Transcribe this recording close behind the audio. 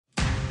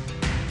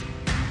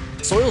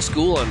Soil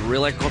School on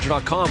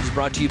RealAgriculture.com is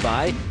brought to you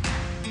by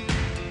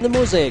the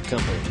Mosaic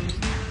Company.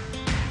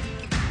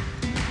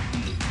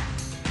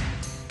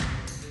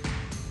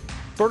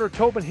 Bernard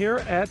Tobin here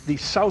at the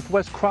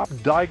Southwest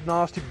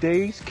Diagnostic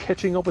Days,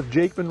 catching up with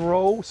Jake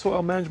Munroe,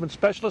 Soil Management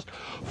Specialist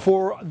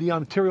for the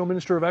Ontario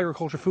Minister of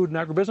Agriculture, Food and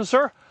Agribusiness.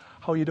 Sir,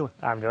 how are you doing?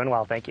 I'm doing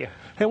well, thank you.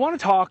 Hey, I want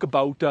to talk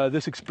about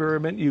this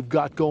experiment you've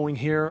got going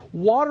here,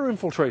 water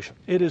infiltration.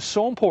 It is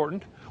so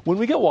important when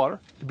we get water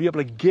to be able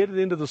to get it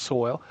into the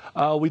soil.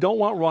 We don't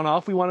want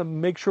runoff. We want to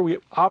make sure we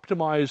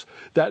optimize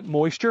that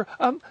moisture.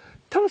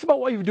 Tell us about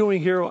what you're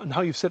doing here and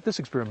how you've set this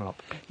experiment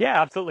up.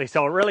 Yeah, absolutely.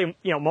 So really,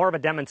 more of a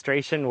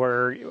demonstration.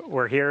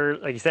 We're here,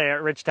 like you say,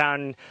 at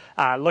Ridgetown,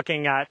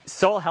 looking at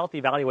soil health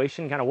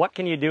evaluation, kind of what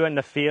can you do in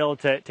the field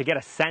to get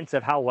a sense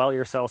of how well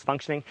your soil is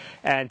functioning.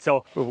 And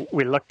so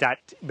we looked at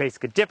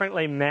basically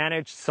differently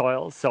managed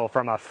soils. So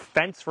from a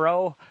fence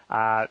row,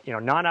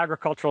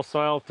 non-agricultural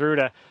soil through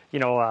to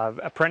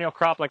a perennial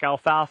crop like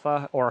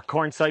alfalfa or a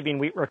corn, soybean,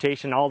 wheat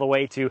rotation, all the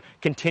way to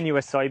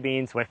continuous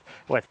soybeans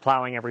with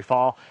plowing every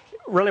fall.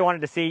 Really wanted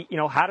to see,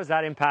 how does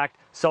that impact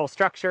soil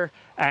structure,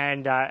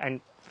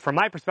 and from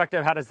my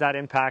perspective, how does that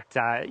impact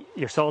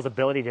your soil's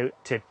ability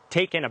to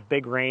take in a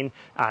big rain,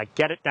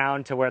 get it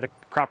down to where the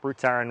crop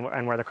roots are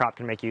and where the crop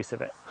can make use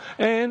of it.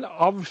 And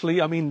obviously,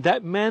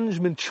 that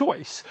management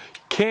choice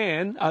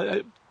can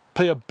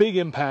play a big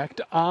impact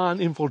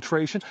on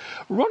infiltration.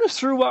 Run us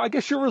through, I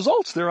guess, your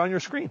results there on your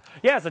screen.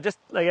 Yeah, so just,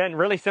 again,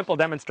 really simple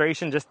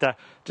demonstration, just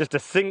a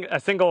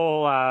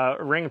single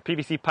ring of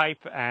PVC pipe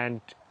and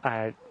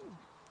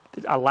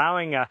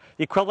allowing the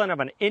equivalent of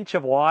an inch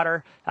of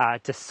water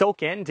to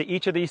soak into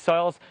each of these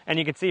soils, and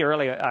you can see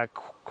really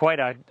quite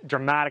a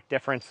dramatic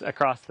difference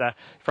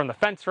from the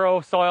fence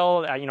row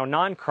soil,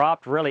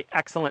 non-cropped, really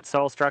excellent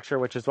soil structure,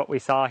 which is what we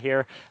saw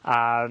here,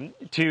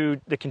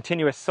 to the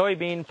continuous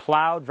soybean,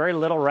 plowed, very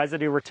little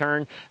residue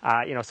return,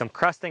 some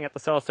crusting at the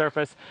soil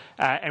surface,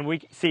 and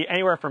we see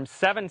anywhere from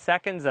 7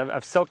 seconds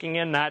of soaking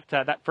in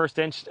that first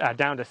inch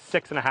down to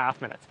 6.5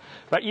 minutes.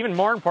 But even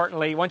more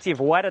importantly, once you've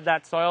wetted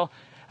that soil,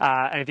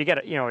 and if you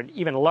get an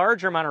even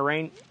larger amount of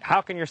rain,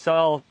 how can your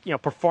soil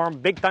perform?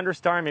 Big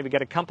thunderstorm, maybe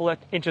get a couple of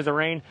inches of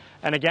rain.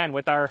 And again,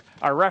 with our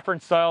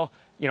reference soil,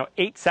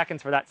 8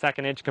 seconds for that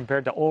second inch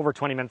compared to over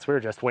 20 minutes. We were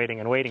just waiting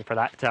and waiting for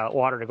that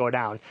water to go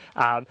down.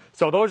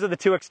 So those are the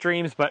two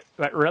extremes, but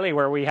really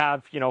where we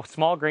have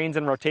small grains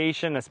in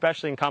rotation,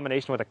 especially in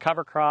combination with a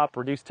cover crop,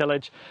 reduced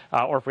tillage,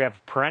 or if we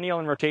have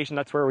perennial in rotation,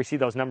 that's where we see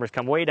those numbers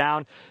come way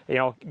down.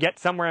 Get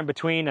somewhere in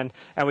between, and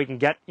we can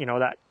get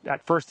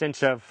that first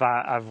inch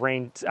of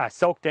rain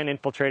soaked in,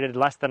 infiltrated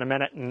less than a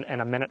minute,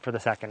 and a minute for the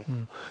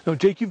second. Now,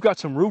 Jake, you've got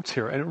some roots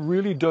here, and it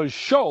really does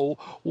show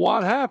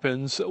what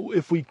happens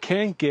if we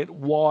can't get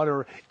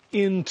water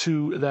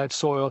into that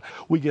soil.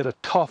 We get a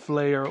tough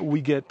layer.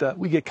 We get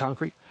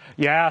concrete.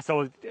 Yeah,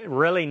 so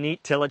really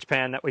neat tillage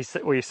pan that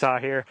we saw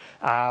here.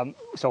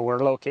 So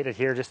we're located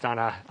here just on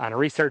a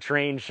research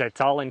range.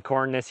 It's all in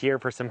corn this year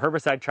for some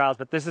herbicide trials,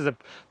 but this is a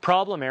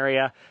problem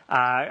area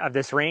of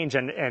this range,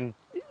 and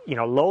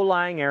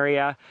low-lying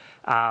area.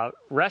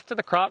 Rest of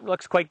the crop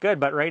looks quite good,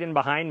 but right in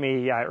behind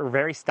me, we're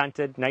very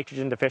stunted,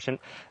 nitrogen deficient.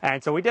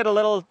 And so we did a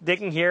little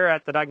digging here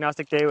at the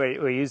diagnostic day.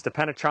 We used a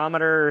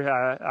penetrometer,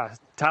 a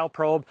tile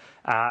probe,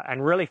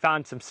 and really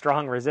found some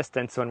strong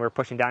resistance when we were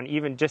pushing down,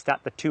 even just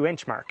at the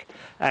 2-inch mark.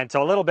 And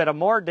so a little bit of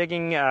more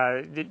digging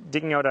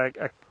out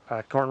a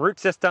corn root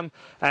system.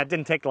 It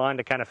didn't take long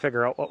to kind of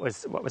figure out what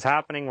was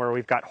happening, where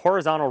we've got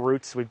horizontal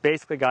roots. We've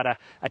basically got a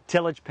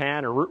tillage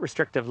pan, a root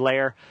restrictive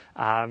layer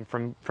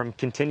from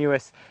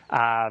continuous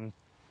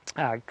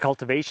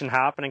cultivation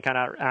happening kind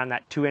of on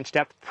that 2-inch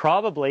depth,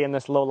 probably in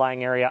this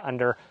low-lying area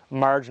under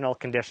marginal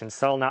conditions.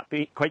 Soil not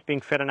quite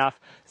being fit enough,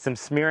 some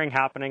smearing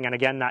happening, and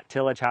again that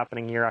tillage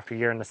happening year after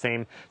year in the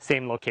same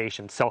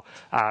location. So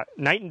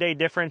night and day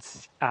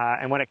difference,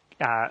 and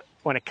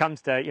when it comes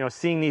to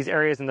seeing these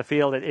areas in the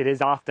field, it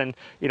is often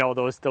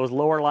those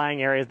lower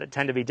lying areas that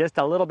tend to be just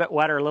a little bit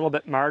wetter, a little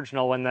bit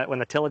marginal when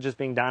the tillage is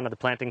being done or the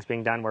planting's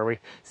being done, where we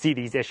see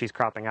these issues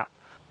cropping up.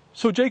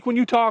 So Jake, when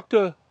you talk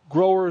to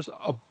growers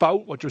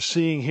about what you're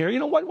seeing here,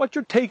 what's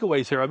your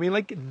takeaways here?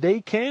 They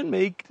can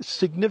make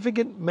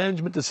significant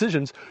management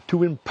decisions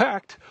to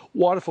impact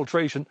water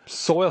filtration,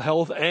 soil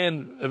health,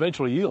 and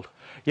eventually yield.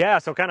 Yeah,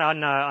 so kind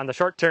of on the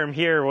short term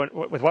here,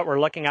 with what we're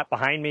looking at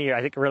behind me,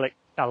 I think really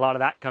a lot of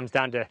that comes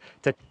down to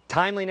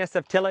timeliness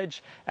of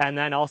tillage, and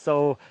then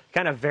also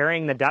kind of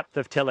varying the depth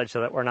of tillage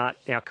so that we're not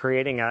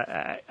creating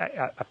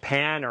a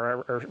pan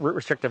or a root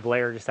restrictive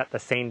layer just at the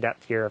same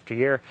depth year after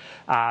year.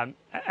 Kind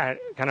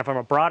of from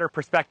a broader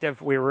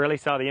perspective, we really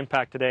saw the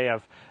impact today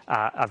of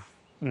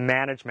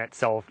management.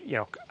 So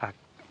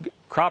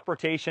crop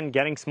rotation,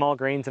 getting small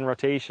grains in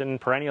rotation,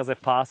 perennials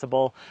if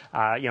possible,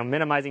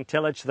 minimizing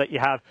tillage so that you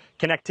have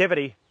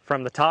connectivity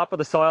from the top of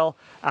the soil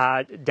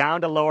down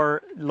to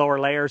lower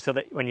layers, so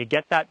that when you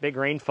get that big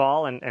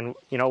rainfall, and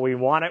you know,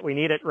 we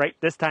need it right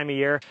this time of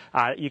year,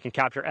 you can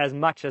capture as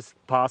much as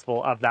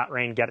possible of that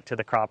rain, get it to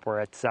the crop where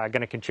it's going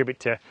to contribute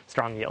to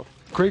strong yield.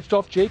 Great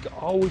stuff, Jake.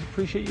 Always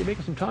appreciate you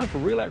making some time for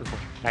Real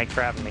Agriculture. Thanks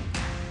for having me.